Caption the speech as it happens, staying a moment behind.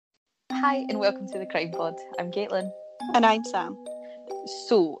Hi and welcome to the Crime Pod. I'm Caitlin. And I'm Sam.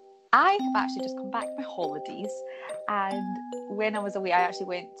 So, I have actually just come back from my holidays, and when I was away, I actually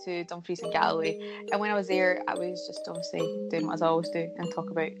went to Dumfries and Galloway. And when I was there, I was just obviously doing what I always do and talk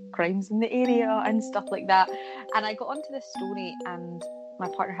about crimes in the area and stuff like that. And I got onto this story, and my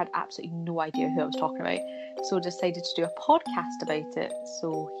partner had absolutely no idea who I was talking about, so decided to do a podcast about it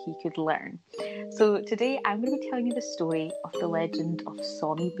so he could learn. So today I'm going to be telling you the story of the legend of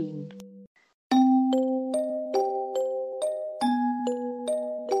Sawney Bean.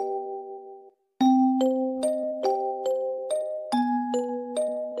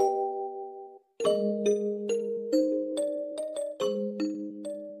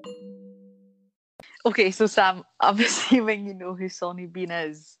 Okay, so Sam, I'm assuming you know who Sawney Bean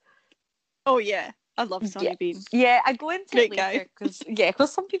is. Oh yeah, I love Sawney Bean. Yeah, I go into Great it later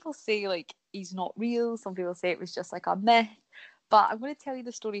because some people say like he's not real, some people say it was just like a myth. But I'm going to tell you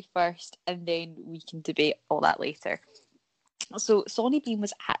the story first, and then we can debate all that later. So Sawney Bean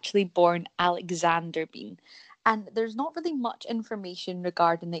was actually born Alexander Bean, and there's not really much information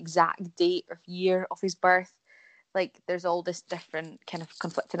regarding the exact date or year of his birth. Like, there's all this different kind of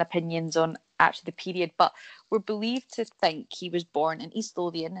conflicting opinions on actually the period, but we're believed to think he was born in East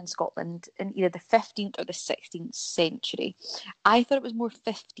Lothian in Scotland in either the 15th or the 16th century. I thought it was more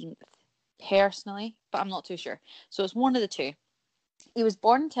 15th, personally, but I'm not too sure. So it's one of the two. He was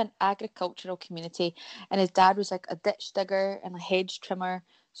born into an agricultural community, and his dad was like a ditch digger and a hedge trimmer.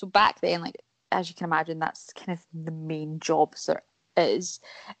 So back then, like, as you can imagine, that's kind of the main jobs there is.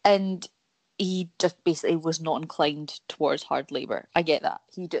 And he just basically was not inclined towards hard labour. I get that.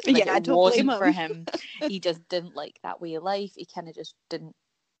 He just, like, Yeah, I it don't blame wasn't for him. him. He just didn't like that way of life. He kind of just didn't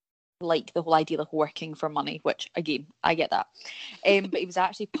like the whole idea of working for money, which, again, I get that. But he was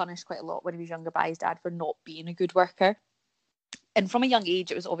actually punished quite a lot when he was younger by his dad for not being a good worker. And from a young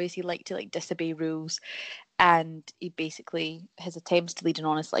age, it was obviously like to like disobey rules, and he basically, his attempts to lead an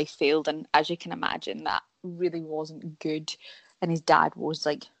honest life failed, and as you can imagine, that really wasn't good. And his dad was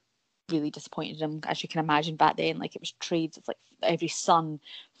like really disappointed in him, as you can imagine. Back then, like, it was trades, it's like every son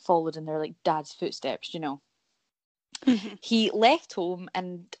followed in their like dad's footsteps, you know. Mm-hmm. He left home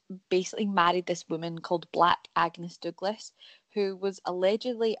and basically married this woman called Black Agnes Douglas, who was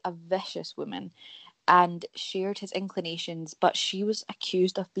allegedly a vicious woman and shared his inclinations, but she was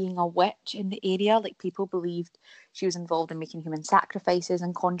accused of being a witch in the area. Like, people believed she was involved in making human sacrifices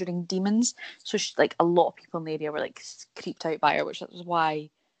and conjuring demons. So she, like, a lot of people in the area were like creeped out by her, which is why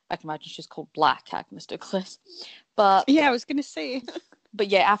I can imagine she's called Black Agnes Douglas. But yeah, I was gonna say. But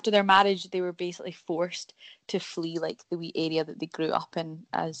yeah, after their marriage, they were basically forced to flee like the wee area that they grew up in.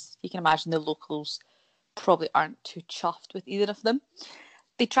 As you can imagine, the locals probably aren't too chuffed with either of them.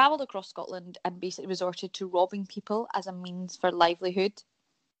 They travelled across Scotland and basically resorted to robbing people as a means for livelihood.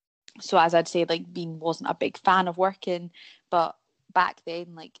 So, as I'd say, like, Bean wasn't a big fan of working, but back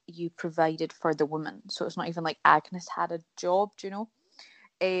then, like, you provided for the woman. So it's not even like Agnes had a job, do you know?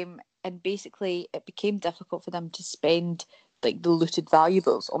 And basically, it became difficult for them to spend like the looted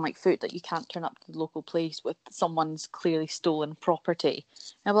valuables on like food. Like, you can't turn up to the local place with someone's clearly stolen property.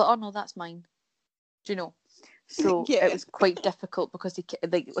 And I'm like, oh no, that's mine. Do you know? So Yeah. it was quite difficult because they,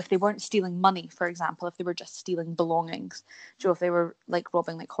 like, if they weren't stealing money, for example, if they were just stealing belongings, you know, if they were like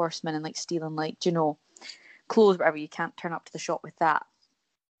robbing like horsemen and like stealing like, you know, clothes, whatever, you can't turn up to the shop with that.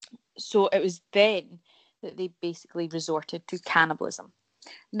 So it was then that they basically resorted to cannibalism.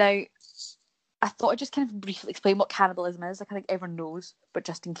 Now, I thought I'd just kind of briefly explain what cannibalism is. Like, I think everyone knows, but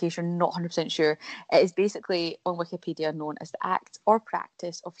just in case you're not 100% sure, it is basically, on Wikipedia, known as the act or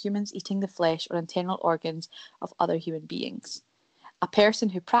practice of humans eating the flesh or internal organs of other human beings. A person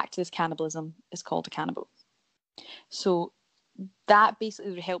who practices cannibalism is called a cannibal. So that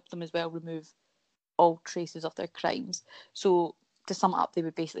basically would help them as well remove all traces of their crimes. So to sum it up, they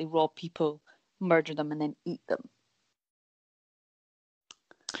would basically rob people, murder them, and then eat them.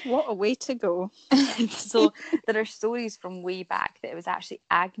 What a way to go. So there are stories from way back that it was actually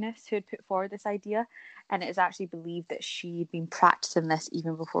Agnes who had put forward this idea, and it is actually believed that she'd been practicing this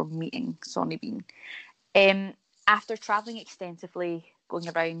even before meeting Sawney Bean. After travelling extensively, going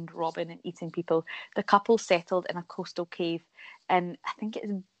around robbing and eating people, the couple settled in a coastal cave in, I think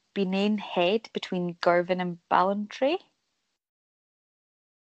it's Benane Head, between Girvan and Ballantrae.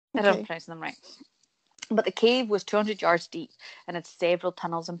 I don't know if I'm pronouncing them right. But the cave was 200 yards deep and had several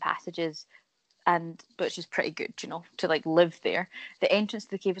tunnels and passages, and which is pretty good, you know, to like live there. The entrance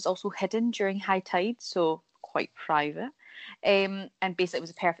to the cave was also hidden during high tide, so quite private. And basically, it was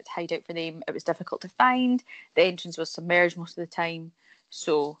a perfect hideout for them. It was difficult to find. The entrance was submerged most of the time,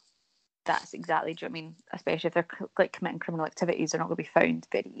 so that's exactly. Do you know what I mean? Especially if they're like committing criminal activities, they're not going to be found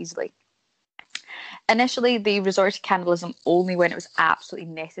very easily. Initially, they resorted to cannibalism only when it was absolutely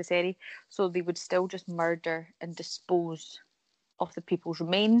necessary. So they would still just murder and dispose of the people's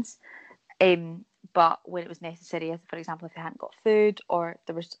remains. But when it was necessary, as for example, if they hadn't got food or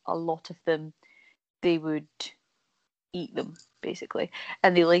there was a lot of them, they would eat them, basically.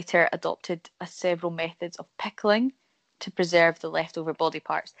 And they later adopted several methods of pickling to preserve the leftover body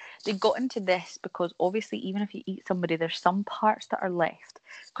parts. They got into this because obviously, even if you eat somebody, there's some parts that are left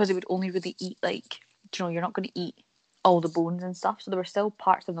because they would only really eat, like, you're not going to eat all the bones and stuff. So there were still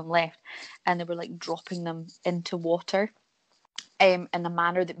parts of them left, and they were like dropping them into water in a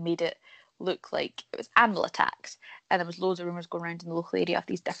manner that made it look like it was animal attacks. And there was loads of rumours going around in the local area of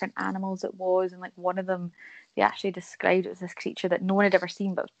these different animals it was. And like one of them, they actually described it as this creature that no one had ever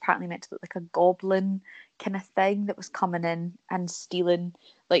seen, but was apparently meant to look like a goblin kind of thing that was coming in and stealing,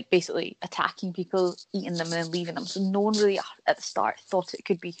 like basically attacking people, eating them and then leaving them. So no one really at the start thought it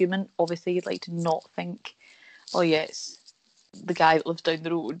could be human. Obviously, you'd like to not think, oh yeah, it's the guy that lives down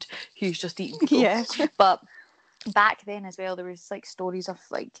the road who's just eating people. Yeah. But back then as well, there was like stories of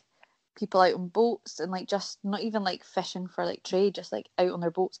like people out on boats and like just not even like fishing for like trade, just like out on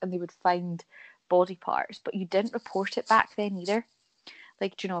their boats, and they would find body parts, but you didn't report it back then either.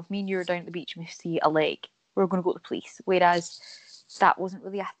 Like, if me and you were down at the beach and we see a leg, we're going to go to the police. Whereas that wasn't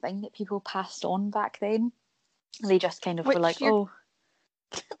really a thing that people passed on back then. They just kind of were like, oh,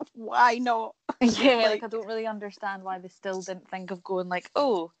 why not? yeah, like I don't really understand why they still didn't think of going like,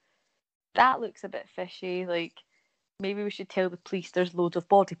 oh, that looks a bit fishy, like maybe we should tell the police there's loads of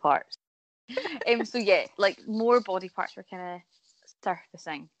body parts. So yeah, like more body parts were kind of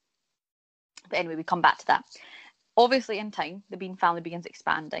surfacing. But anyway, we come back to that. Obviously, in time, the Bean family begins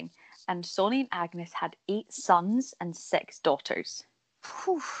expanding, and Sawney and Agnes had 8 sons and 6 daughters.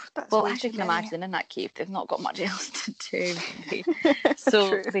 Whew, that's well, way as you too can many. imagine, in that cave, they've not got much else to do. So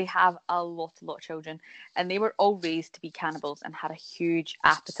True. they have a lot of children, and they were all raised to be cannibals and had a huge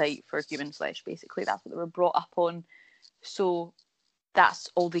appetite for human flesh. Basically, that's what they were brought up on. So that's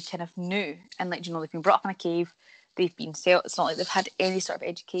all they kind of knew. And like, they've been brought up in a cave. They've been set. It's not like they've had any sort of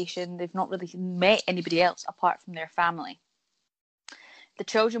education. They've not really met anybody else apart from their family. The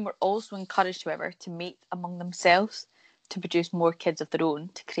children were also encouraged, however, to mate among themselves to produce more kids of their own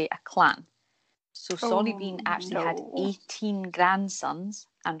to create a clan. So Sawney Bean actually had 18 grandsons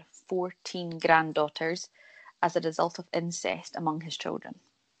and 14 granddaughters as a result of incest among his children.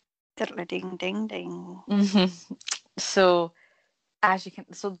 Ding, ding, ding. Mm-hmm. So, as you can,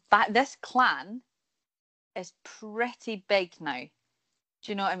 this clan is pretty big now.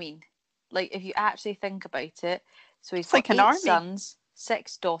 Do you know what I mean? Like, if you actually think about it, so he's got like an 8 army. sons,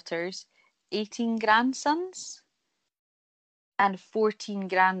 6 daughters, 18 grandsons, and 14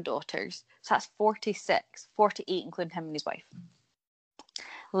 granddaughters. So that's 46, 48, including him and his wife,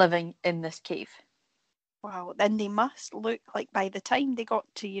 living in this cave. Wow, then they must look like by the time they got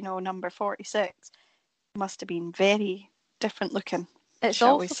to, number 46, must have been very different looking. It's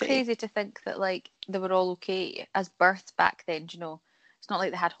also crazy to think that like they were all okay as births back then. It's not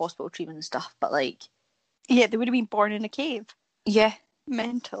like they had hospital treatment and stuff, but like, yeah, they would have been born in a cave. Yeah,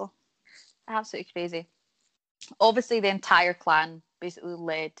 mental, absolutely crazy. Obviously, the entire clan basically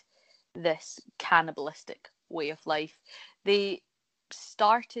led this cannibalistic way of life. They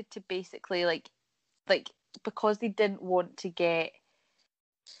started to basically like because they didn't want to get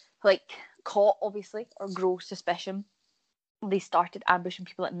like caught, obviously, or grow suspicion. They started ambushing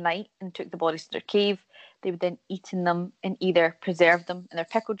people at night and took the bodies to their cave. They would then eat them and either preserve them in their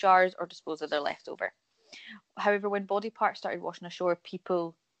pickle jars or dispose of their leftover. However, when body parts started washing ashore,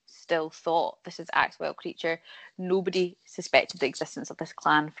 people still thought this is Axwell creature. Nobody suspected the existence of this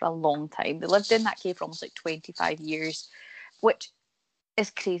clan for a long time. They lived in that cave for almost like 25 years, which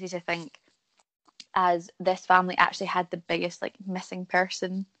is crazy to think, as this family actually had the biggest like missing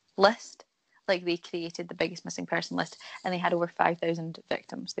person list. Like, they created the biggest missing person list, and they had over 5,000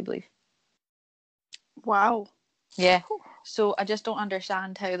 victims, they believe. Wow. Yeah. So I just don't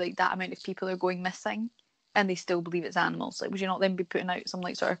understand how like that amount of people are going missing and they still believe it's animals. Like, would you not then be putting out some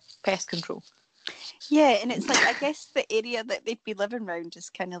like sort of pest control? Yeah, and it's like, I guess the area that they'd be living around is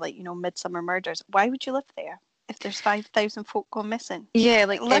kind of like, Midsummer Murders. Why would you live there if there's 5,000 folk going missing? Yeah,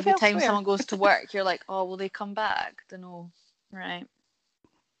 like every elsewhere. time someone goes to work, you're like, oh, will they come back? Don't know. Right.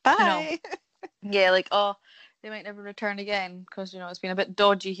 Bye. Yeah, like, oh, they might never return again because, it's been a bit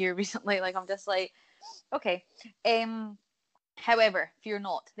dodgy here recently. Like, I'm just like, okay. However, fear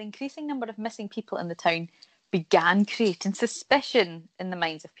not. The increasing number of missing people in the town began creating suspicion in the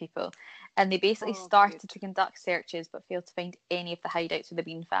minds of people. And they basically Oh, started good. to conduct searches but failed to find any of the hideouts of the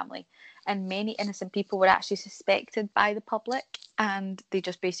Bean family. And many innocent people were actually suspected by the public, and they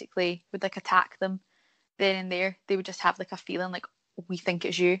just basically would like attack them then and there. They would just have like a feeling like, we think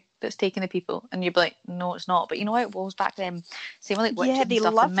it's you that's taking the people, and you'd be like, no, it's not. But you know how it was back then. Same with like witches Yeah, and they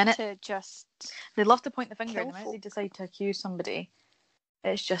stuff. love to just They love to point the finger, and kill the minute they folk. decide to accuse somebody,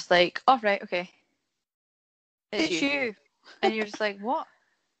 it's just like, oh right, okay, It's you. and you're just like, what?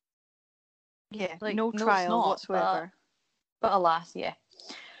 Yeah, Like, no no, it's trial not. whatsoever. But alas, yeah.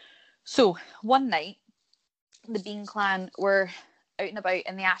 So one night, the Bean clan were out and about,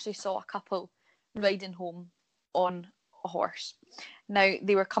 and they actually saw a couple riding home on a horse. Now,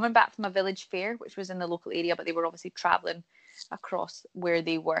 they were coming back from a village fair, which was in the local area, but they were obviously travelling across where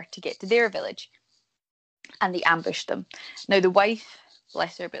they were to get to their village, and they ambushed them. Now, the wife,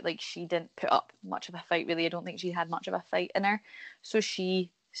 bless her, but like, she didn't put up much of a fight, really. I don't think she had much of a fight in her, so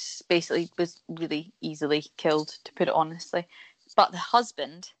she basically was really easily killed, to put it honestly. But the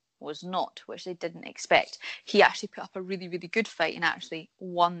husband was not, which they didn't expect. He actually put up a really, really good fight and actually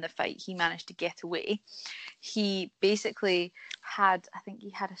won the fight. He managed to get away. He basically had, I think he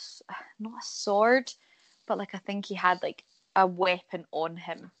had not a sword, but like, I think he had like a weapon on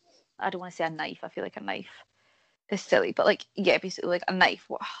him. I don't want to say a knife. I feel like a knife is silly, but like, yeah, basically like a knife.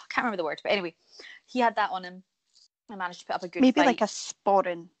 I can't remember the word, but anyway, he had that on him. I managed to put up a good Maybe fight. like a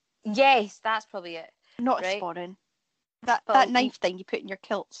sporran. Yes, that's probably it. Not right? a sporran. That But, knife thing you put in your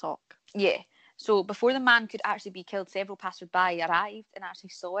kilt sock. Yeah. So before the man could actually be killed, several passers-by arrived and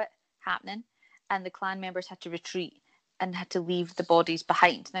actually saw it happening, and the clan members had to retreat and had to leave the bodies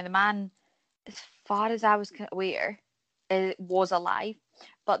behind. Now, the man, as far as I was aware, was alive,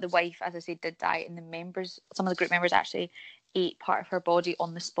 but the wife, as I said, did die, and the members, some of the group members, actually ate part of her body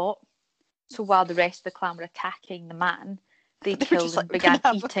on the spot. So while the rest of the clan were attacking the man, they were killed just and like, began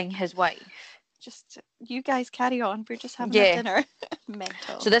eating his wife. Just, you guys carry on. We're just having a Yeah. dinner.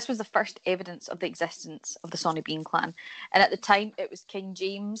 Mental. So this was the first evidence of the existence of the Sawney Bean clan. And at the time, it was King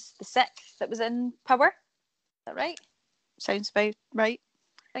James VI that was in power. Is that right? Sounds about right.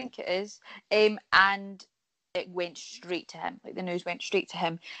 I think it is. And it went straight to him. Like, the news went straight to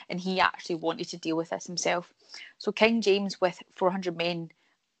him, and he actually wanted to deal with this himself. So King James, with 400 men,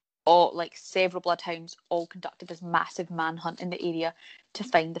 all like several bloodhounds, all conducted this massive manhunt in the area to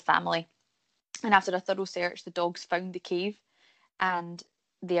find the family. And after a thorough search, the dogs found the cave, and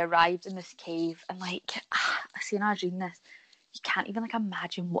they arrived in this cave, and like, see, when I was reading this, you can't even like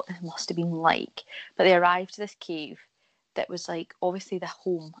imagine what this must have been like. But they arrived to this cave that was like obviously the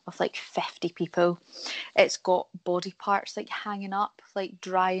home of like 50 people. It's got body parts like hanging up, like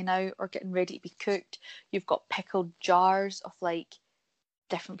drying out or getting ready to be cooked. You've got pickled jars of like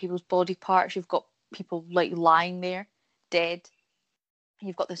different people's body parts. You've got people like lying there dead.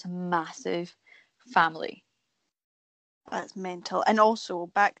 You've got this massive family. That's mental. And also,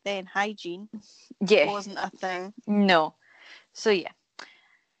 back then, hygiene wasn't a thing. No. So, yeah.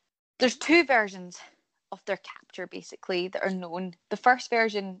 There's two versions of their capture, basically, that are known. The first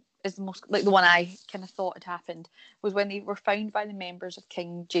version is the most, like the one I kind of thought had happened, was when they were found by the members of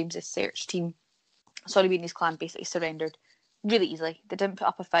King James's search team. Sawney Beanie's clan basically surrendered really easily. They didn't put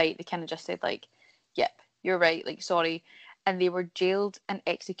up a fight. They kind of just said, like, yep, you're right, like, sorry. And they were jailed and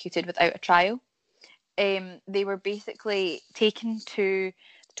executed without a trial. They were basically taken to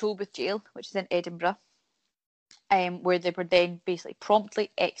Tolbooth Jail, which is in Edinburgh, where they were then basically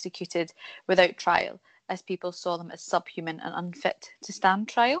promptly executed without trial, as people saw them as subhuman and unfit to stand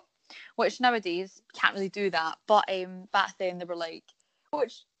trial. Which nowadays can't really do that, but back then they were like,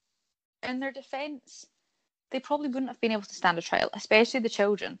 which in their defence, they probably wouldn't have been able to stand a trial, especially the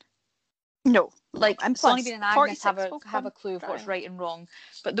children. No. Like, and Sawney Bean and Agnes have a clue of trial. what's right and wrong,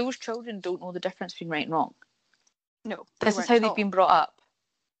 but those children don't know the difference between right and wrong. No. This is how they've been brought up.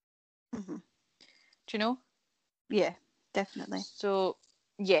 Mm-hmm. Do you know? Yeah, definitely. So,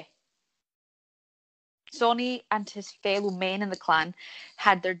 yeah. Sawney and his fellow men in the clan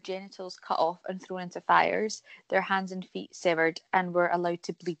had their genitals cut off and thrown into fires, their hands and feet severed, and were allowed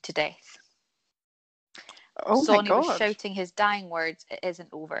to bleed to death. Oh Sawney my God. was shouting his dying words, "It isn't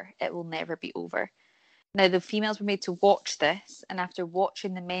over. It will never be over." Now, the females were made to watch this, and after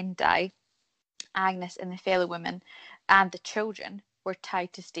watching the men die, Agnes and the fellow women and the children were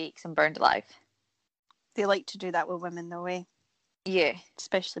tied to stakes and burned alive. They like to do that with women, though, eh? Yeah.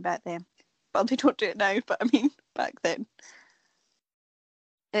 Especially back then. Well, they don't do it now, but I mean, back then.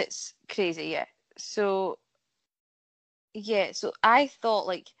 It's crazy, yeah. So, yeah, so I thought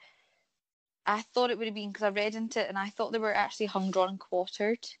it would have been, because I read into it, and I thought they were actually hung, drawn, and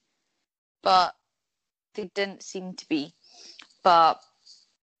quartered, but they didn't seem to be. But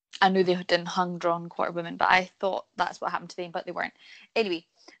I knew they didn't hung drawn quarter women, but I thought that's what happened to them, but they weren't. Anyway,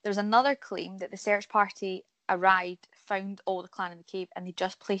 there's another claim that the search party arrived, found all the clan in the cave, and they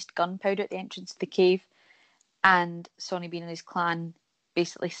just placed gunpowder at the entrance to the cave, and Sawney Bean and his clan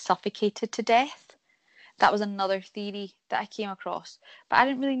basically suffocated to death. That was another theory that I came across, but I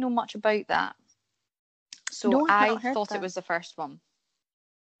didn't really know much about that. So No, I've I not heard thought that. it was the first one.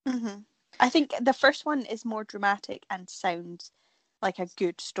 I think the first one is more dramatic and sounds like a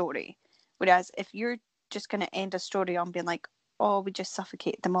good story. Whereas if you're just going to end a story on being like, oh, we just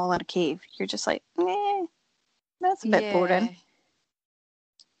suffocated them all in a cave, you're just like, that's a bit boring.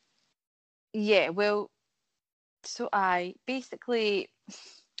 Yeah, well, so I think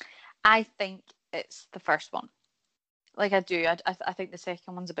it's the first one. Like, I do. I think the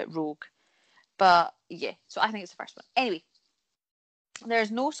second one's a bit rogue. But yeah, so I think it's the first one. Anyway,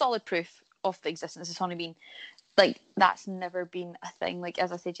 there's no solid proof of the existence of Sawney Bean. Like, that's never been a thing. Like,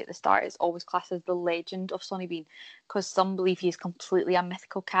 as I said to you at the start, it's always classed as the legend of Sawney Bean, because some believe he's completely a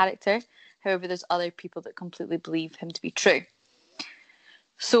mythical character. However, there's other people that completely believe him to be true.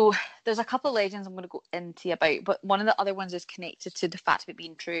 So there's a couple of legends I'm going to go into about, but one of the other ones is connected to the fact of it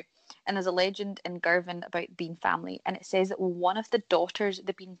being true. And there's a legend in Girvan about the Bean family, and it says that one of the daughters of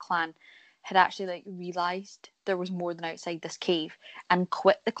the Bean clan had actually realised there was more than outside this cave and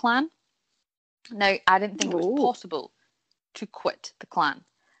quit the clan. Now, I didn't think it was possible to quit the clan.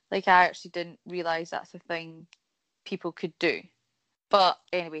 Like, I actually didn't realise that's a thing people could do. But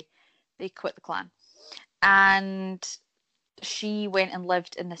anyway, they quit the clan. And she went and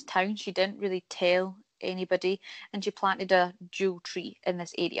lived in this town. She didn't really tell anybody, and she planted a jewel tree in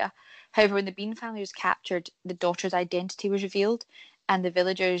this area. However, when the Bean family was captured, the daughter's identity was revealed, and the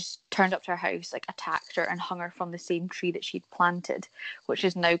villagers turned up to her house, attacked her, and hung her from the same tree that she'd planted, which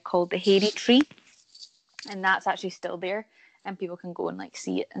is now called the Hairy Tree. And that's actually still there, and people can go and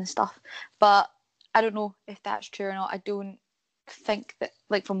see it and stuff. But I don't know if that's true or not. I don't think that,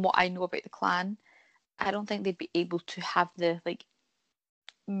 from what I know about the clan, I don't think they'd be able to have the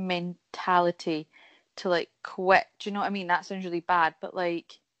mentality to quit. Do you know what I mean? That sounds really bad, but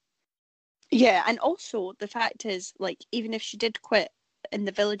yeah, and also the fact is, even if she did quit and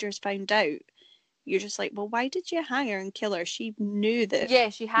the villagers found out, you're just like, well, why did you hang her and kill her? She knew that. Yeah,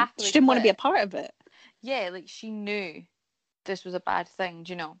 she happily she didn't want to be a quit. part of it. Yeah, she knew this was a bad thing.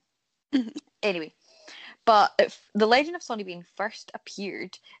 Do you know? Anyway. But the legend of Sawney Bean first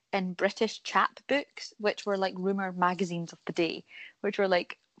appeared in British chapbooks, which were rumour magazines of the day, which were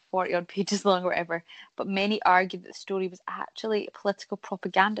 40 odd pages long or whatever. But many argued that the story was actually a political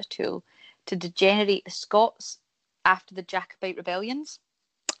propaganda tool to degenerate the Scots after the Jacobite rebellions.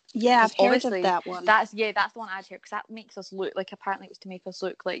 Yeah, I've heard of that one. That's the one I'd heard, because that makes us look apparently it was to make us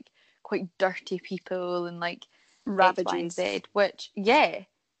look like quite dirty people and ravages. X, Y, and Z,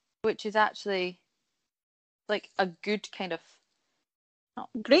 which is actually a good kind of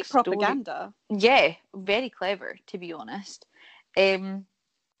great story. Propaganda. Yeah, very clever, to be honest. There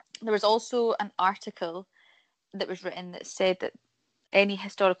was also an article that was written that said that any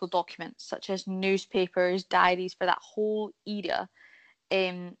historical documents, such as newspapers, diaries for that whole era,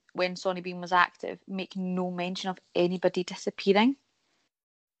 when Sawney Bean was active, make no mention of anybody disappearing.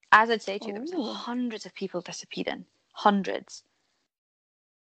 As I'd said to you, there was hundreds of people disappearing. Hundreds.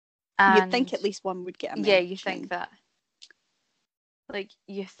 And you'd think at least one would get a mention. Yeah, you think that.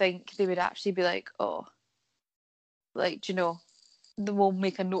 You think they would actually be oh, do you know, we'll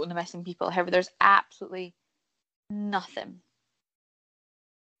make a note on the missing people. However, there's absolutely nothing.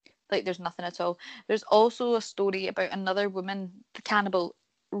 There's nothing at all. There's also a story about another woman, the cannibal,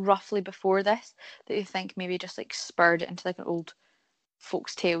 roughly before this, that you think maybe just spurred it into an old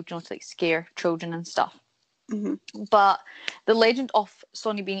folk's tale, you know, to scare children and stuff. Mm-hmm. But the legend of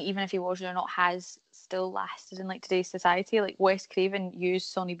Sawney Bean, even if he was or not, has still lasted in today's society. Wes Craven used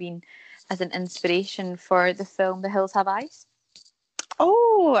Sawney Bean as an inspiration for the film The Hills Have Eyes.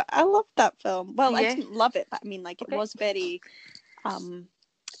 Oh, I loved that film. Well, Yeah. I didn't love it, but I mean, it was very,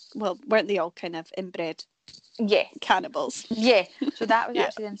 well, weren't they all kind of inbred? Yeah. Cannibals. Yeah. So that was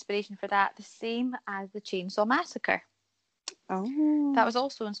actually the inspiration for that. The same as the Chainsaw Massacre. Oh. That was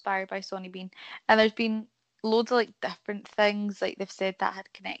also inspired by Sawney Bean. And there's been loads of different things. They've said that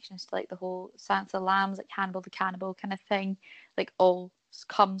had connections to the whole Silence of the Lambs, Hannibal the Cannibal kind of thing. All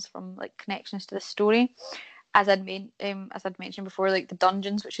comes from connections to the story. As I'd mentioned before, the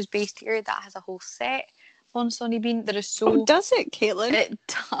Dungeons, which is based here, that has a whole set on Sawney Bean. There is so. Oh, does it, Caitlin? It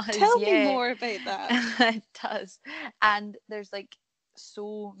does. Tell me more about that. It does, and there's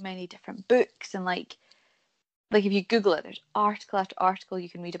so many different books, and if you Google it, there's article after article you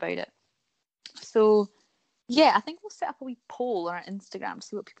can read about it. So Yeah, I think we'll set up a wee poll on our Instagram,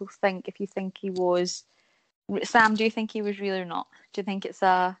 see what people think. If you think he was... Sam, do you think he was real or not? Do you think it's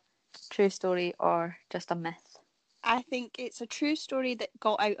a true story or just a myth? I think it's a true story that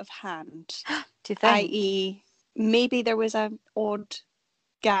got out of hand. Do you think? I.e., maybe there was an odd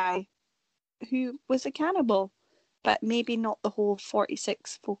guy who was a cannibal, but maybe not the whole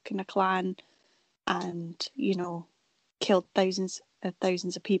 46 folk in a clan and, you know, killed thousands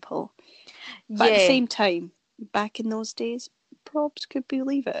of people. But at the Yeah, same time, back in those days, probs could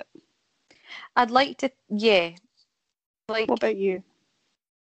believe it. I'd like to... Yeah, What like, about you?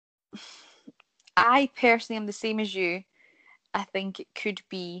 I personally am the same as you. I think it could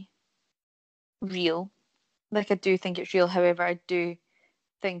be real. Like, I do think it's real. However, I do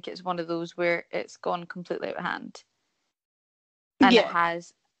think it's one of those where it's gone completely out of hand. And it Yeah,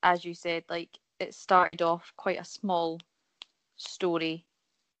 has, as you said, like, it started off quite a small story.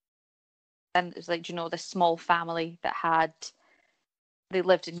 And it was like, you know, this small family that had... They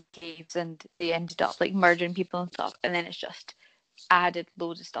lived in caves and they ended up, like, murdering people and stuff. And then it's just added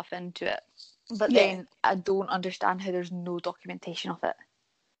loads of stuff into it. But yeah, then I don't understand how there's no documentation of it.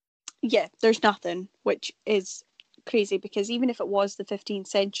 yeah. There's nothing, which is crazy because even if it was the 15th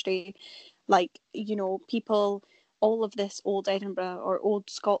century, like, you know, people, all of this old Edinburgh or old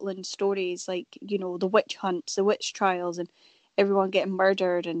Scotland stories, like, you know, the witch hunts, the witch trials, and everyone getting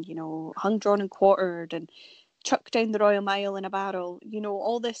murdered and, you know, hung, drawn, and quartered and chucked down the Royal Mile in a barrel, you know,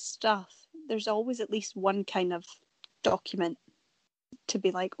 all this stuff. There's always at least one kind of document to be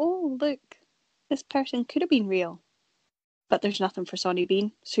like, oh, look, this person could have been real. But there's nothing for Sawney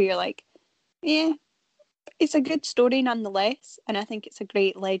Bean. So you're like, yeah, it's a good story nonetheless. And I think it's a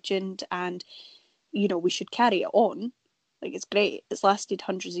great legend. And, you know, we should carry it on. Like, it's great. It's lasted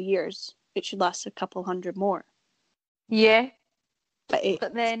hundreds of years. It should last a couple hundred more. Yeah, But it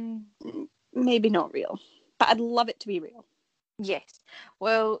but then... maybe not real. But I'd love it to be real. Yes.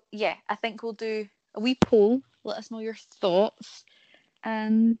 Well, yeah, I think we'll do a wee poll. Let us know your thoughts.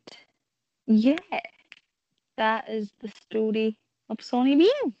 And yeah, that is the story of Sawney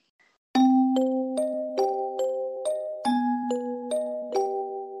Bean.